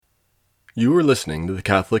You are listening to the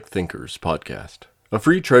Catholic Thinkers Podcast, a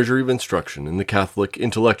free treasury of instruction in the Catholic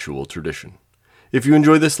intellectual tradition. If you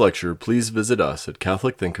enjoy this lecture, please visit us at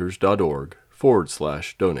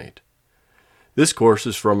catholicthinkers.org/donate. This course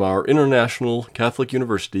is from our International Catholic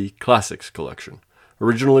University Classics Collection,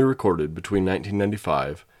 originally recorded between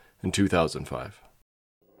 1995 and 2005.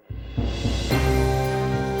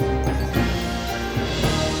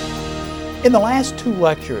 In the last two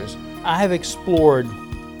lectures, I have explored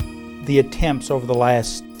the attempts over the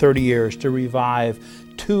last 30 years to revive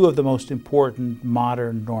two of the most important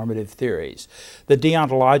modern normative theories: the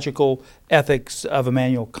deontological ethics of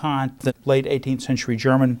Immanuel Kant, the late 18th century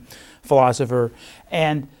German philosopher,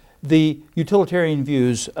 and the utilitarian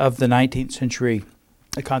views of the 19th century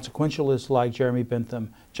consequentialists like Jeremy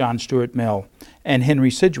Bentham, John Stuart Mill, and Henry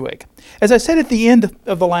Sidgwick. As I said at the end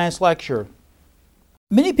of the last lecture,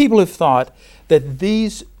 many people have thought that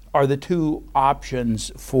these are the two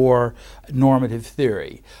options for normative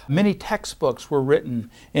theory. Many textbooks were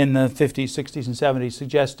written in the 50s, 60s, and 70s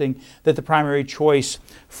suggesting that the primary choice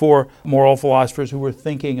for moral philosophers who were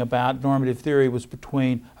thinking about normative theory was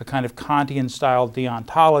between a kind of Kantian-style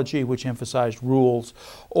deontology, which emphasized rules,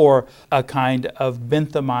 or a kind of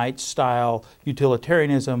Benthamite-style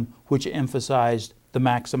utilitarianism, which emphasized the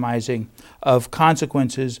maximizing of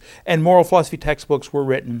consequences. And moral philosophy textbooks were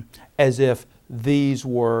written as if these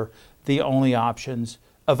were the only options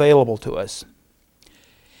available to us.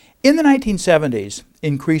 In the 1970s,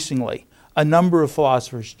 increasingly, a number of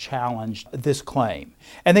philosophers challenged this claim.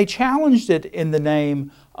 And they challenged it in the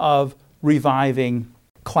name of reviving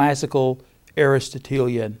classical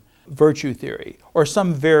Aristotelian virtue theory, or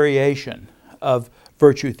some variation of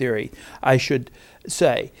virtue theory, I should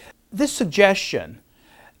say. This suggestion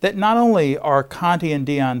that not only are Kantian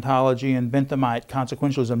deontology and Benthamite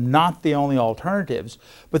consequentialism not the only alternatives,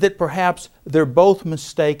 but that perhaps they're both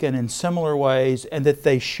mistaken in similar ways and that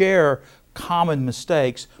they share common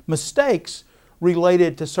mistakes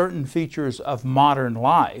related to certain features of modern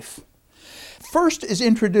life, first is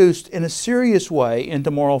introduced in a serious way into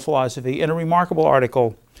moral philosophy in a remarkable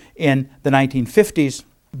article in the 1950s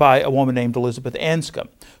by a woman named Elizabeth Anscombe,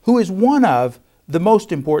 who is one of the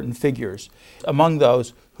most important figures among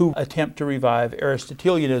those who attempt to revive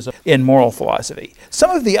Aristotelianism in moral philosophy. Some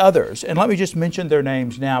of the others, and let me just mention their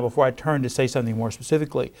names now before I turn to say something more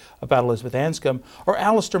specifically about Elizabeth Anscombe, are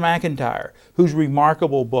Alasdair MacIntyre, whose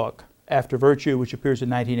remarkable book, After Virtue, which appears in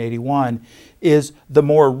 1981, is the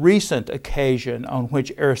more recent occasion on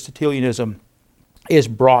which Aristotelianism is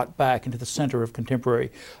brought back into the center of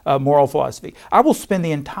contemporary moral philosophy. I will spend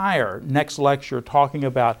the entire next lecture talking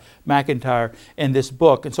about MacIntyre and this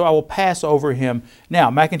book, and so I will pass over him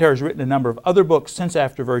now. MacIntyre has written a number of other books since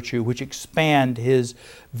After Virtue which expand his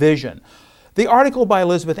vision. The article by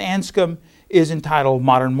Elizabeth Anscombe is entitled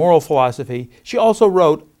Modern Moral Philosophy. She also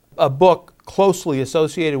wrote a book closely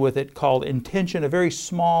associated with it called Intention, a very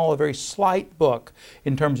small, a very slight book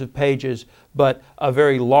in terms of pages, but a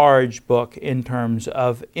very large book in terms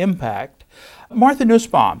of impact. Martha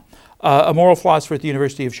Nussbaum, a moral philosopher at the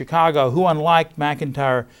University of Chicago, who, unlike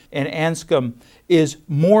MacIntyre and Anscombe, is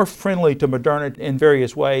more friendly to modernity in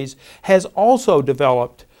various ways, has also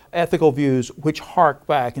developed ethical views which hark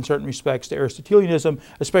back in certain respects to Aristotelianism,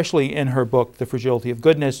 especially in her book, The Fragility of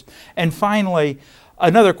Goodness. And finally,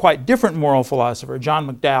 another quite different moral philosopher, John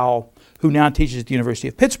McDowell, who now teaches at the University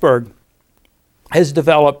of Pittsburgh, has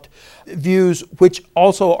developed views which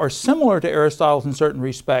also are similar to Aristotle's in certain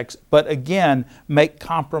respects, but again make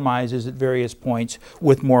compromises at various points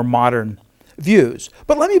with more modern views.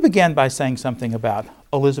 But let me begin by saying something about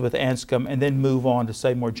Elizabeth Anscombe and then move on to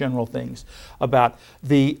say more general things about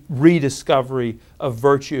the rediscovery of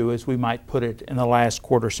virtue, as we might put it, in the last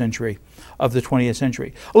quarter century of the 20th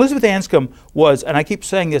century. Elizabeth Anscombe was, and I keep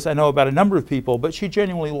saying this, I know about a number of people, but she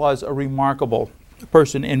genuinely was a remarkable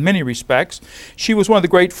person in many respects. She was one of the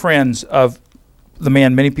great friends of the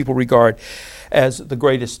man many people regard as the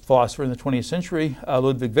greatest philosopher in the 20th century,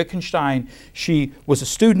 Ludwig Wittgenstein. She was a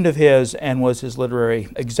student of his and was his literary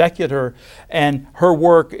executor, and her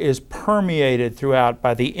work is permeated throughout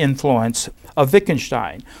by the influence of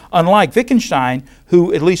Wittgenstein. Unlike Wittgenstein,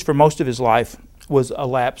 who, at least for most of his life, was a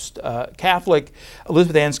lapsed Catholic,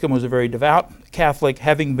 Elizabeth Anscombe was a very devout Catholic,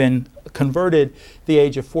 having been converted at the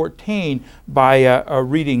age of 14 by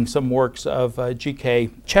reading some works of G.K.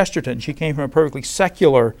 Chesterton. She came from a perfectly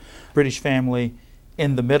secular British family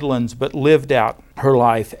in the Midlands, but lived out her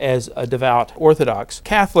life as a devout Orthodox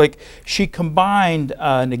Catholic. She combined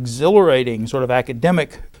an exhilarating sort of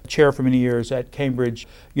academic chair for many years at Cambridge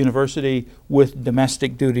University with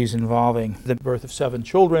domestic duties involving the birth of 7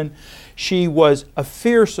 children. She was a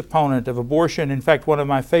fierce opponent of abortion. In fact, one of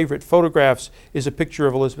my favorite photographs is a picture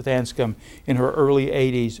of Elizabeth Anscombe in her early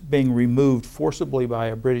 80s being removed forcibly by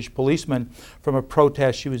a British policeman from a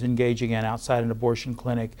protest she was engaging in outside an abortion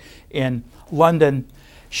clinic in London.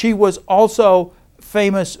 She was also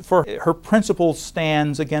famous for her principled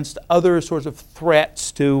stands against other sorts of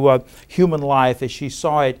threats to human life as she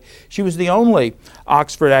saw it. She was the only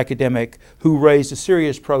Oxford academic who raised a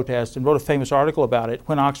serious protest and wrote a famous article about it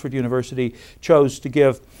when Oxford University chose to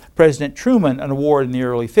give President Truman an award in the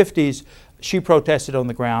early 50s. She protested on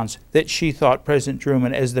the grounds that she thought President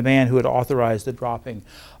Truman, as the man who had authorized the dropping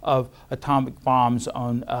of atomic bombs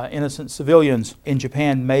on innocent civilians in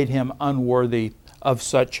Japan, made him unworthy of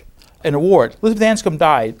such an award. Elizabeth Anscombe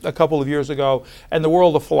died a couple of years ago, and the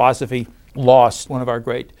world of philosophy lost one of our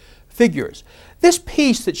great figures. This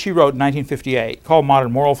piece that she wrote in 1958, called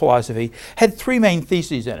Modern Moral Philosophy, had 3 main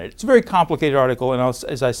theses in it. It's a very complicated article, and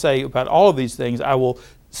as I say about all of these things, I will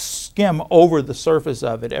skim over the surface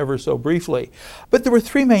of it ever so briefly. But there were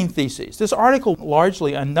 3 main theses. This article,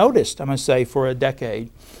 largely unnoticed, I must say, for a decade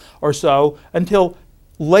or so, until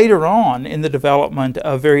later on in the development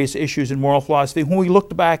of various issues in moral philosophy, when we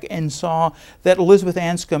looked back and saw that Elizabeth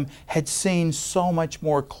Anscombe had seen so much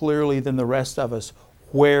more clearly than the rest of us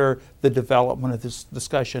where the development of this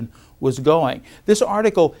discussion was going. This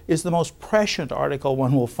article is the most prescient article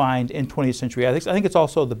one will find in 20th century ethics. I think it's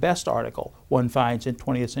also the best article one finds in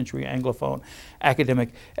 20th century Anglophone academic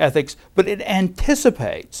ethics, but it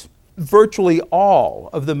anticipates virtually all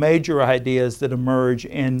of the major ideas that emerge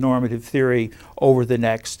in normative theory over the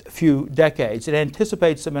next few decades. It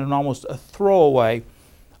anticipates them in an almost a throwaway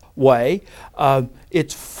way.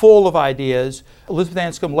 It's full of ideas. Elizabeth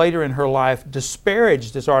Anscombe later in her life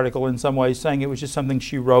disparaged this article in some ways, saying it was just something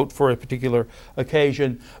she wrote for a particular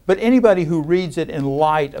occasion. But anybody who reads it in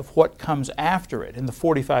light of what comes after it in the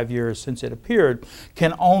 45 years since it appeared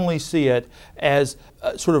can only see it as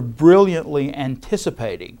sort of brilliantly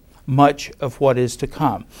anticipating much of what is to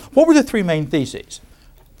come. What were the 3 main theses?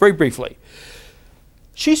 Very briefly.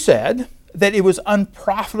 She said that it was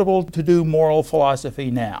unprofitable to do moral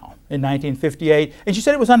philosophy now in 1958, and she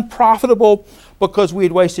said it was unprofitable because we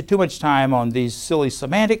had wasted too much time on these silly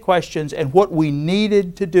semantic questions, and what we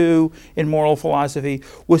needed to do in moral philosophy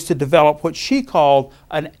was to develop what she called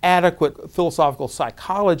an adequate philosophical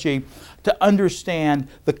psychology to understand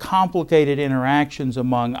the complicated interactions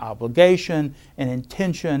among obligation and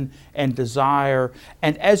intention and desire,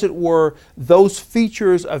 and as it were, those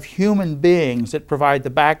features of human beings that provide the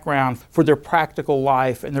background for their practical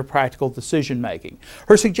life and their practical decision making.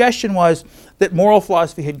 Her suggestion was that moral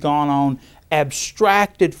philosophy had gone on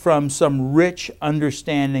abstracted from some rich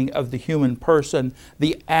understanding of the human person,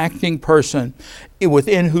 the acting person,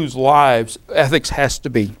 within whose lives ethics has to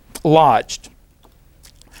be lodged.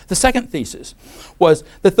 The second thesis was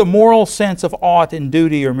that the moral sense of ought and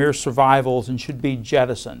duty are mere survivals and should be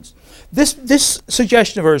jettisoned. This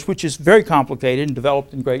suggestion of hers, which is very complicated and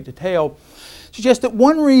developed in great detail, suggests that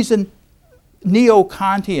one reason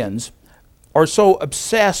neo-Kantians are so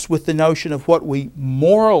obsessed with the notion of what we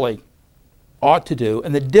morally ought to do,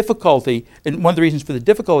 and the difficulty, and one of the reasons for the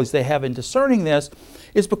difficulties they have in discerning this,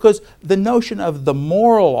 is because the notion of the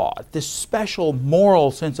moral ought, this special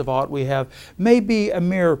moral sense of ought we have, may be a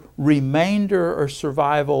mere remainder or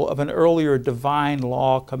survival of an earlier divine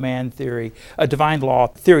law command theory, a divine law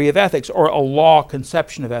theory of ethics, or a law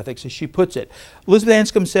conception of ethics, as she puts it. Elizabeth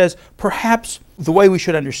Anscombe says, perhaps the way we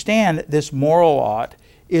should understand this moral ought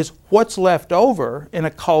is what's left over in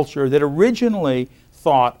a culture that originally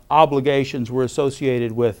thought obligations were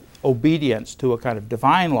associated with obedience to a kind of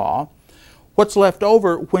divine law. What's left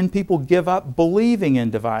over when people give up believing in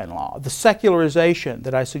divine law? The secularization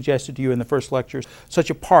that I suggested to you in the first lecture, such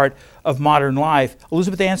a part of modern life,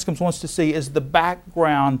 Elizabeth Anscombe wants to see as the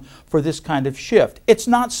background for this kind of shift. It's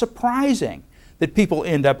not surprising that people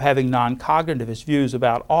end up having non-cognitivist views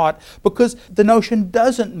about ought, because the notion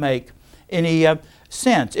doesn't make any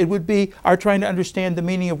sense. It would be our trying to understand the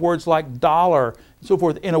meaning of words like dollar and so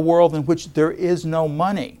forth in a world in which there is no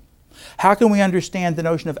money. How can we understand the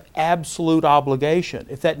notion of absolute obligation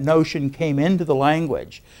if that notion came into the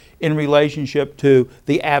language in relationship to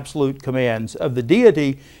the absolute commands of the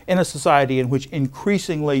deity in a society in which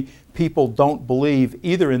increasingly people don't believe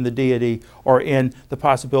either in the deity or in the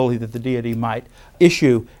possibility that the deity might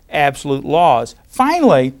issue absolute laws?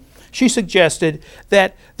 Finally, she suggested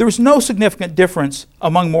that there was no significant difference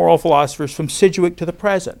among moral philosophers from Sidgwick to the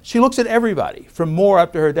present. She looks at everybody from More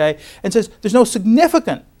up to her day and says there's no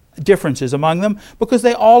significant differences among them because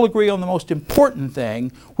they all agree on the most important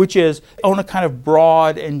thing, which is on a kind of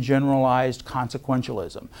broad and generalized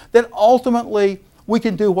consequentialism. That ultimately we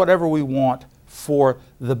can do whatever we want for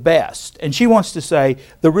the best. And she wants to say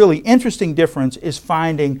the really interesting difference is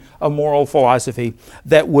finding a moral philosophy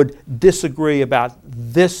that would disagree about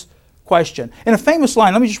this question. In a famous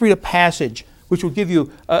line, let me just read a passage which will give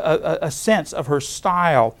you a sense of her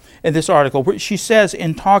style in this article. Where she says,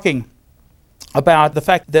 in talking about the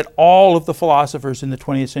fact that all of the philosophers in the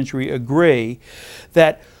 20th century agree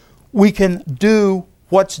that we can do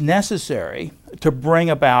what's necessary to bring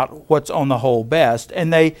about what's on the whole best,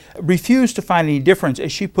 and they refuse to find any difference,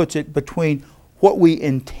 as she puts it, between what we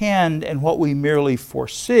intend and what we merely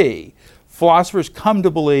foresee. Philosophers come to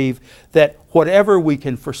believe that whatever we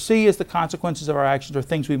can foresee as the consequences of our actions are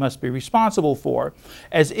things we must be responsible for,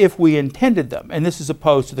 as if we intended them. And this is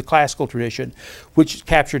opposed to the classical tradition, which is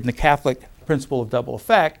captured in the Catholic principle of double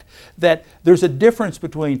effect, that there's a difference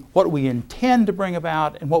between what we intend to bring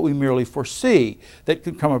about and what we merely foresee that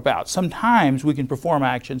could come about. Sometimes we can perform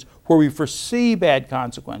actions where we foresee bad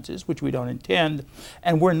consequences, which we don't intend,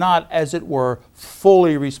 and we're not, as it were,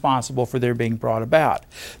 fully responsible for their being brought about.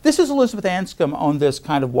 This is Elizabeth Anscombe on this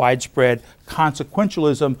kind of widespread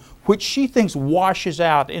consequentialism, which she thinks washes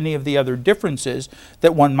out any of the other differences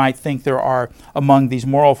that one might think there are among these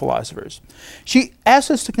moral philosophers. She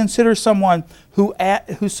asks us to consider someone who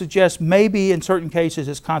suggests maybe in certain cases,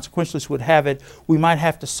 as consequentialists would have it, we might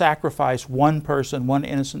have to sacrifice one person, one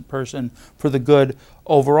innocent person, for the good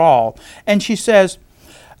overall. And she says,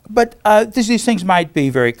 but these things might be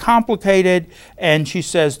very complicated, and she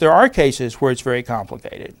says there are cases where it's very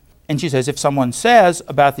complicated. And she says, if someone says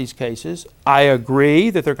about these cases, I agree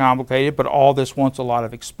that they're complicated, but all this wants a lot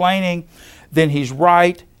of explaining, then he's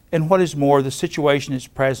right. And what is more, the situation is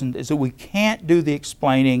present is that we can't do the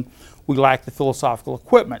explaining. We lack the philosophical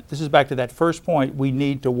equipment. This is back to that first point, we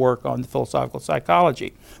need to work on the philosophical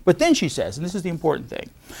psychology. But then she says, and this is the important thing,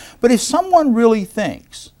 but if someone really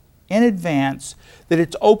thinks in advance that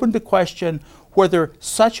it's open to question whether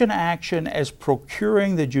such an action as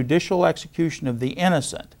procuring the judicial execution of the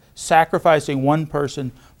innocent, sacrificing one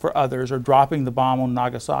person for others, or dropping the bomb on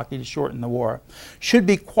Nagasaki to shorten the war, should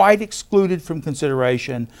be quite excluded from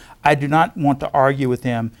consideration, I do not want to argue with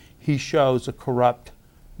him. He shows a corrupt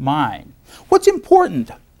mind. What's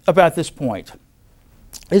important about this point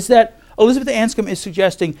is that Elizabeth Anscombe is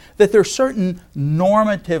suggesting that there are certain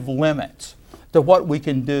normative limits to what we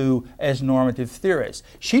can do as normative theorists.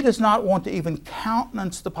 She does not want to even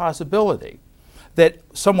countenance the possibility that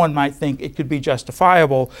someone might think it could be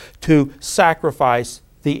justifiable to sacrifice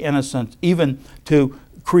the innocent, even to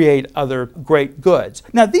create other great goods.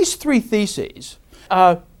 Now, these three theses,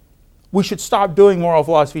 we should stop doing moral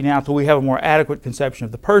philosophy now till we have a more adequate conception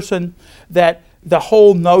of the person, that the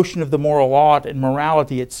whole notion of the moral law and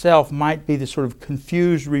morality itself might be the sort of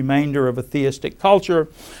confused remainder of a theistic culture,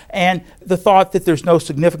 and the thought that there's no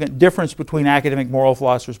significant difference between academic moral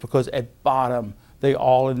philosophers because at bottom they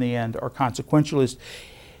all in the end are consequentialists,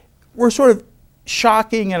 were sort of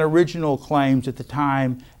shocking and original claims at the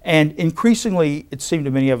time, and increasingly, it seemed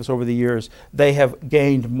to many of us over the years, they have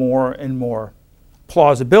gained more and more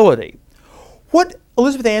plausibility. What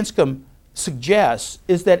Elizabeth Anscombe suggests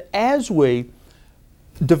is that as we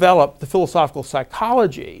develop the philosophical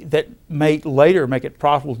psychology that may later make it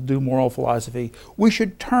possible to do moral philosophy, we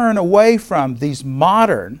should turn away from these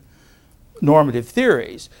modern normative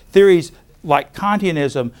theories like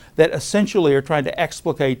Kantianism that essentially are trying to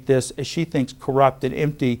explicate this, as she thinks, corrupt and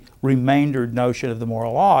empty remainder notion of the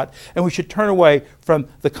moral ought, and we should turn away from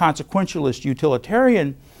the consequentialist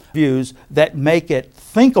utilitarian views that make it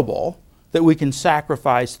thinkable that we can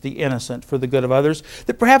sacrifice the innocent for the good of others,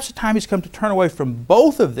 that perhaps the time has come to turn away from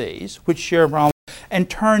both of these, which share Brahma, and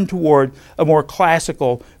turn toward a more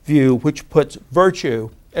classical view which puts virtue,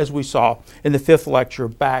 as we saw in the fifth lecture,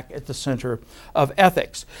 back at the center of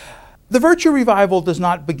ethics. The virtue revival does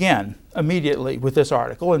not begin immediately with this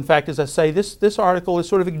article. In fact, as I say, this article is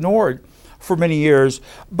sort of ignored for many years,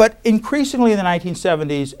 but increasingly in the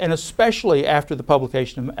 1970s, and especially after the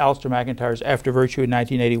publication of Alistair McIntyre's After Virtue in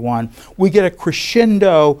 1981, we get a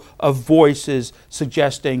crescendo of voices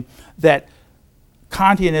suggesting that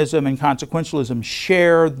Kantianism and consequentialism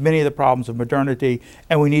share many of the problems of modernity,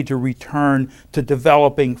 and we need to return to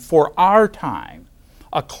developing, for our time,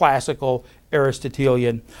 a classical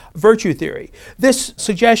Aristotelian virtue theory. This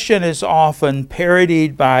suggestion is often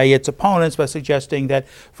parodied by its opponents by suggesting that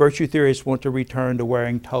virtue theorists want to return to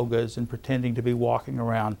wearing togas and pretending to be walking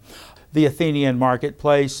around the Athenian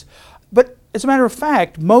marketplace. But as a matter of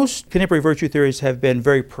fact, most contemporary virtue theories have been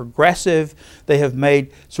very progressive. They have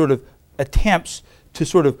made sort of attempts to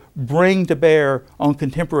sort of bring to bear on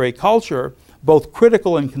contemporary culture both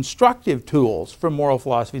critical and constructive tools from moral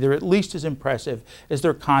philosophy. They're at least as impressive as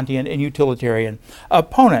their Kantian and utilitarian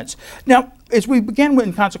opponents. Now, as we begin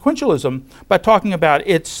with consequentialism by talking about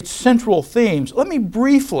its central themes, let me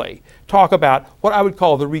briefly talk about what I would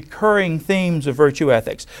call the recurring themes of virtue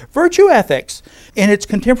ethics. Virtue ethics, in its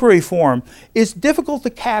contemporary form, is difficult to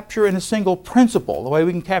capture in a single principle, the way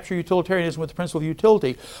we can capture utilitarianism with the principle of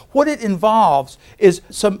utility. What it involves is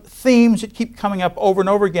some themes that keep coming up over and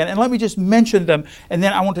over again, and let me just mention them, and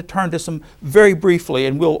then I want to turn to some very briefly,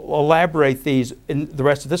 and we'll elaborate these in the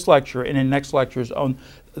rest of this lecture and in next lectures on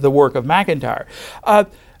the work of MacIntyre.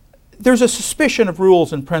 There's a suspicion of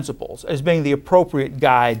rules and principles as being the appropriate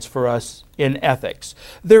guides for us in ethics.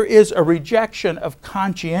 There is a rejection of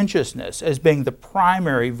conscientiousness as being the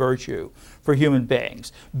primary virtue for human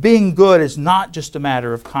beings. Being good is not just a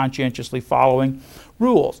matter of conscientiously following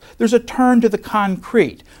rules. There's a turn to the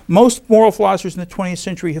concrete. Most moral philosophers in the 20th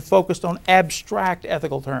century have focused on abstract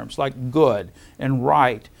ethical terms like good and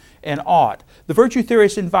right and ought. The virtue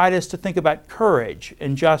theorists invite us to think about courage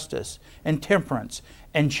and justice and temperance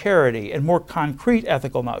and charity and more concrete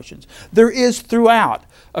ethical notions. There is throughout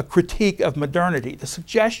a critique of modernity, the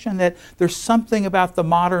suggestion that there's something about the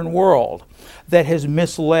modern world that has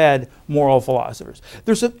misled moral philosophers.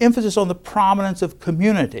 There's an emphasis on the prominence of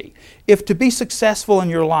community. If to be successful in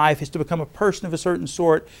your life is to become a person of a certain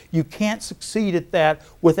sort, you can't succeed at that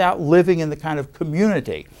without living in the kind of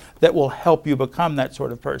community that will help you become that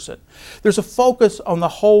sort of person. There's a focus on the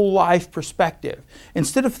whole life perspective.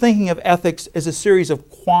 Instead of thinking of ethics as a series of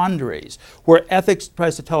quandaries, where ethics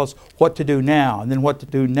tries to tell us what to do now and then what to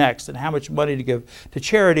do next and how much money to give to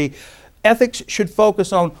charity, ethics should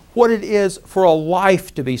focus on what it is for a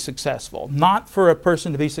life to be successful, not for a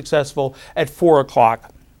person to be successful at 4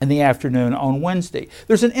 o'clock in the afternoon on Wednesday.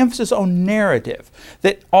 There's an emphasis on narrative,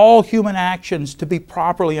 that all human actions, to be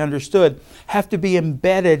properly understood, have to be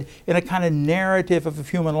embedded in a kind of narrative of a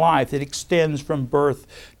human life that extends from birth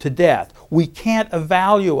to death. We can't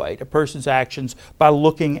evaluate a person's actions by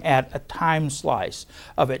looking at a time slice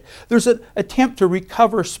of it. There's an attempt to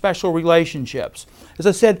recover special relationships. As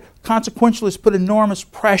I said, consequentialists put enormous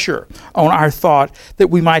pressure on our thought that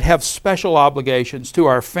we might have special obligations to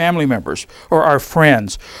our family members or our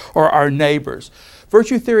friends or our neighbors.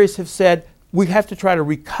 Virtue theorists have said we have to try to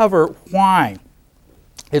recover why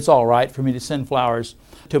it's all right for me to send flowers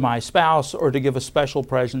to my spouse or to give a special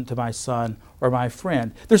present to my son or my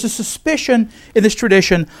friend. There's a suspicion in this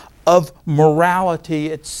tradition of morality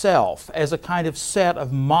itself as a kind of set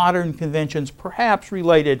of modern conventions, perhaps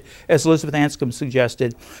related, as Elizabeth Anscombe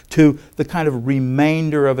suggested, to the kind of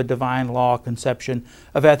remainder of a divine law conception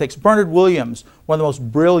of ethics. Bernard Williams, one of the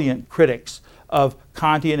most brilliant critics of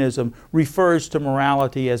Kantianism, refers to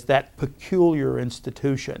morality as that peculiar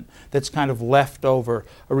institution that's kind of left over,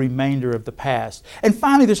 a remainder of the past. And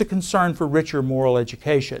finally, there's a concern for richer moral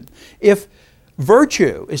education. If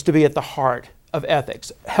virtue is to be at the heart of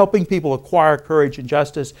ethics, helping people acquire courage and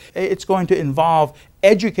justice, it's going to involve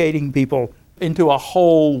educating people into a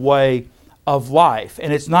whole way of life.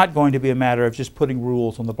 And it's not going to be a matter of just putting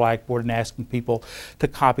rules on the blackboard and asking people to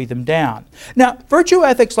copy them down. Now, virtue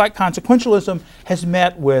ethics, like consequentialism, has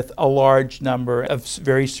met with a large number of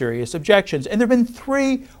very serious objections. And there have been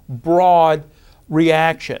 3 broad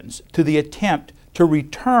reactions to the attempt to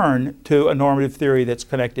return to a normative theory that's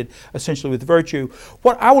connected essentially with virtue.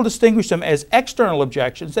 What I will distinguish them as external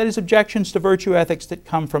objections, that is, objections to virtue ethics that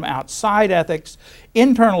come from outside ethics,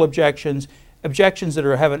 internal objections, objections that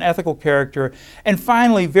have an ethical character, and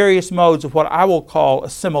finally various modes of what I will call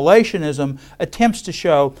assimilationism, attempts to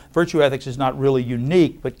show virtue ethics is not really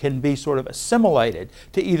unique but can be sort of assimilated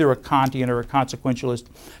to either a Kantian or a consequentialist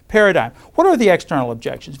paradigm. What are the external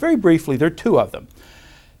objections? Very briefly, there are 2 of them.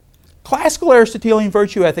 Classical Aristotelian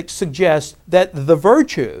virtue ethics suggests that the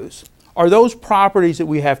virtues are those properties that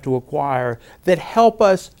we have to acquire that help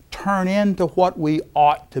us turn into what we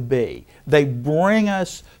ought to be. They bring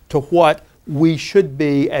us to what we should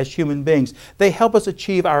be as human beings. They help us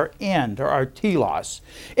achieve our end, or our telos.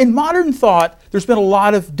 In modern thought, there's been a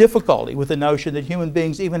lot of difficulty with the notion that human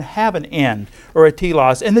beings even have an end or a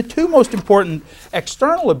telos. And the 2 most important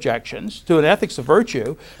external objections to an ethics of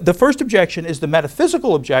virtue, the first objection is the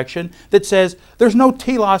metaphysical objection that says there's no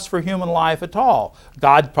telos for human life at all.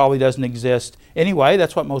 God probably doesn't exist anyway.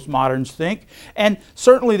 That's what most moderns think. And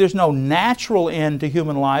certainly there's no natural end to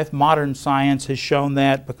human life. Modern science has shown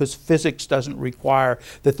that because physics doesn't require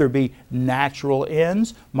that there be natural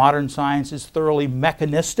ends. Modern science is thoroughly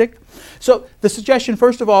mechanistic. So the suggestion,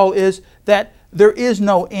 first of all, is that there is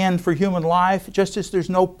no end for human life, just as there's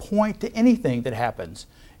no point to anything that happens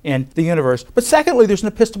in the universe. But secondly, there's an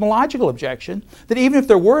epistemological objection that even if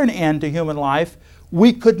there were an end to human life,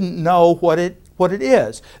 we couldn't know what it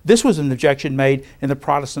is. This was an objection made in the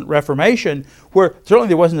Protestant Reformation, where certainly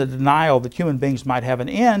there wasn't a denial that human beings might have an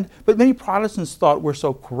end, but many Protestants thought we're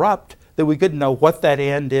so corrupt that we couldn't know what that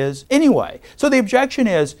end is anyway. So the objection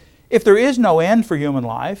is, if there is no end for human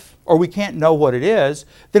life, or we can't know what it is,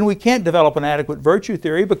 then we can't develop an adequate virtue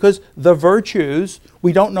theory, because the virtues,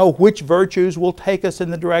 we don't know which virtues will take us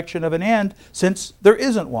in the direction of an end, since there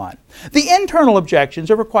isn't one. The internal objections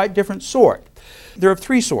are of a quite different sort. They're of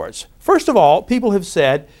three sorts. First of all, people have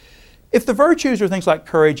said, if the virtues are things like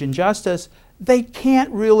courage and justice, they can't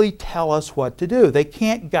really tell us what to do. They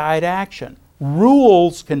can't guide action.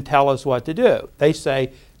 Rules can tell us what to do. They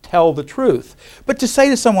say, tell the truth. But to say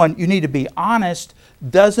to someone, you need to be honest,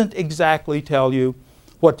 doesn't exactly tell you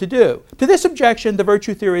what to do. To this objection, the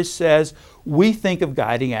virtue theorist says, we think of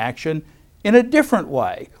guiding action in a different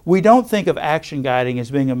way. We don't think of action guiding as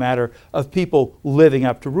being a matter of people living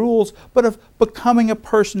up to rules, but of becoming a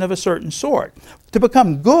person of a certain sort. To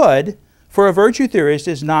become good for a virtue theorist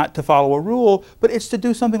is not to follow a rule, but it's to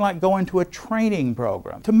do something like go into a training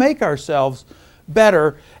program, to make ourselves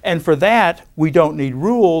better. And for that, we don't need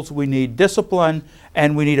rules, we need discipline,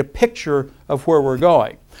 and we need a picture of where we're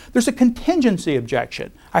going. There's a contingency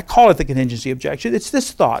objection. I call it the contingency objection. It's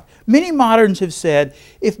this thought. Many moderns have said,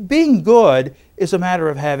 if being good is a matter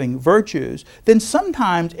of having virtues, then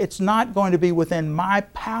sometimes it's not going to be within my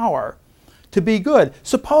power to be good.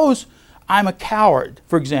 Suppose I'm a coward,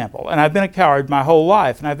 for example, and I've been a coward my whole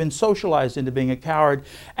life, and I've been socialized into being a coward,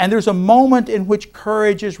 and there's a moment in which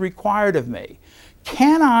courage is required of me.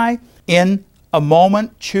 Can I, in a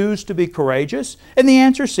moment, choose to be courageous? And the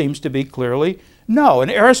answer seems to be clearly no.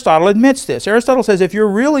 And Aristotle admits this. Aristotle says if you're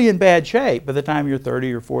really in bad shape by the time you're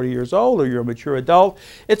 30 or 40 years old, or you're a mature adult,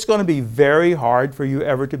 it's going to be very hard for you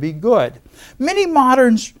ever to be good. Many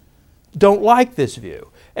moderns don't like this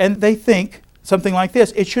view, and they think something like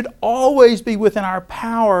this: it should always be within our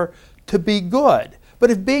power to be good.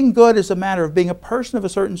 But if being good is a matter of being a person of a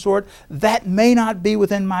certain sort, that may not be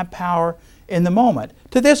within my power in the moment.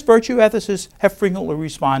 To this, virtue ethicists have frequently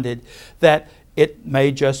responded that it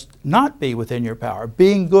may just not be within your power.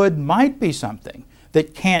 Being good might be something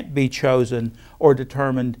that can't be chosen or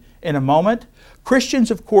determined in a moment.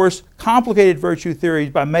 Christians, of course, complicated virtue theories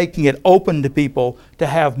by making it open to people to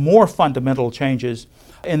have more fundamental changes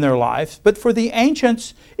in their lives. But for the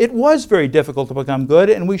ancients, it was very difficult to become good,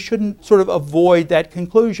 and we shouldn't sort of avoid that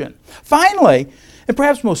conclusion. Finally, and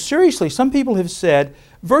perhaps most seriously, some people have said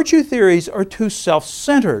virtue theories are too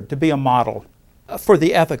self-centered to be a model for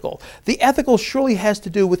the ethical. The ethical surely has to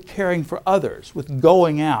do with caring for others, with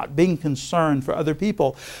going out, being concerned for other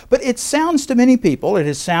people. But it sounds to many people, it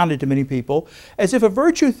has sounded to many people, as if a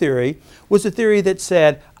virtue theory was a theory that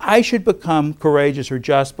said, I should become courageous or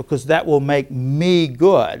just because that will make me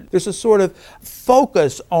good. There's a sort of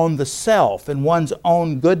focus on the self and one's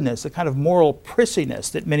own goodness, a kind of moral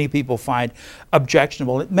prissiness that many people find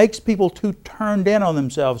objectionable. It makes people too turned in on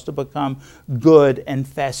themselves to become good and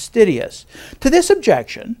fastidious. To this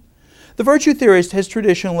objection, the virtue theorist has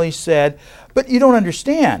traditionally said, but you don't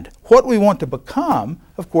understand. What we want to become,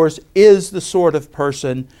 of course, is the sort of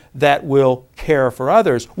person that will care for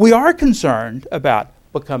others. We are concerned about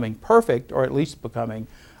becoming perfect, or at least becoming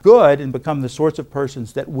good, and become the sorts of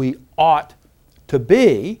persons that we ought to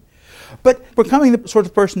be. But becoming the sort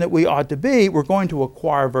of person that we ought to be, we're going to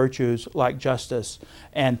acquire virtues like justice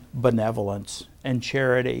and benevolence and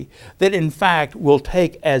charity that in fact will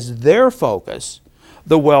take as their focus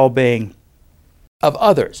the well-being of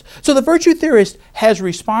others. So the virtue theorist has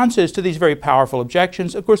responses to these very powerful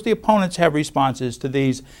objections. Of course, the opponents have responses to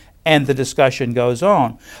these, and the discussion goes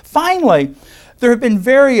on. Finally, there have been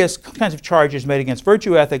various kinds of charges made against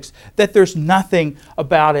virtue ethics that there's nothing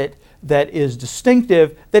about it that is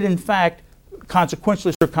distinctive, that in fact,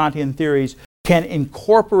 consequentialist or Kantian theories can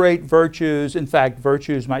incorporate virtues. In fact,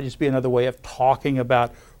 virtues might just be another way of talking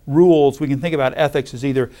about rules. We can think about ethics as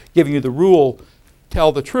either giving you the rule,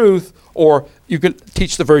 tell the truth, or you can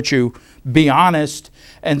teach the virtue, be honest.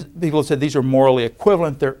 And people have said these are morally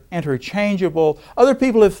equivalent, they're interchangeable. Other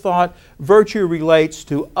people have thought virtue relates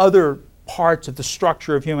to other parts of the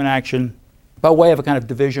structure of human action by way of a kind of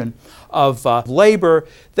division of labor.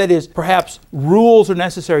 That is, perhaps rules are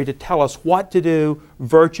necessary to tell us what to do,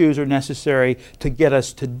 virtues are necessary to get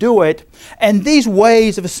us to do it. And these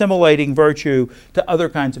ways of assimilating virtue to other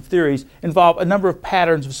kinds of theories involve a number of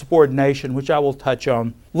patterns of subordination, which I will touch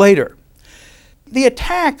on later. The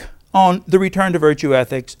attack on the return to virtue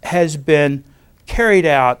ethics has been carried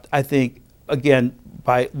out, I think, again,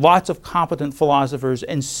 by lots of competent philosophers,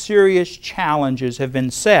 and serious challenges have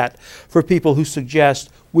been set for people who suggest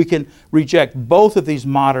we can reject both of these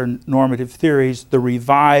modern normative theories, the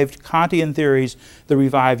revived Kantian theories, the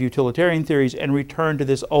revived utilitarian theories, and return to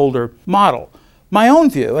this older model. My own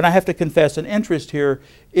view, and I have to confess an interest here,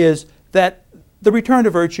 is that the return to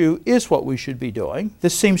virtue is what we should be doing.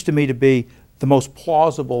 This seems to me to be the most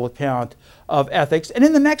plausible account of ethics. And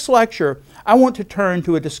in the next lecture, I want to turn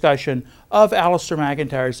to a discussion of Alasdair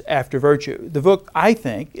MacIntyre's After Virtue. The book, I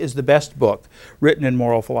think, is the best book written in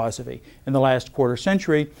moral philosophy in the last quarter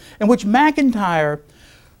century, in which MacIntyre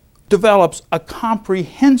develops a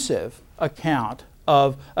comprehensive account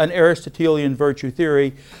of an Aristotelian virtue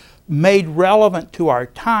theory made relevant to our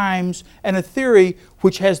times, and a theory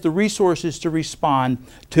which has the resources to respond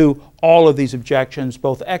to all of these objections,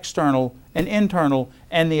 both external and internal,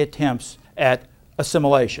 and the attempts at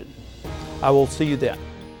assimilation. I will see you then.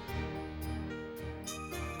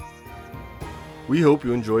 We hope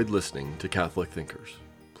you enjoyed listening to Catholic Thinkers.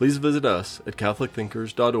 Please visit us at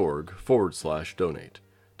catholicthinkers.org/donate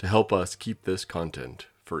to help us keep this content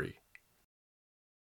free.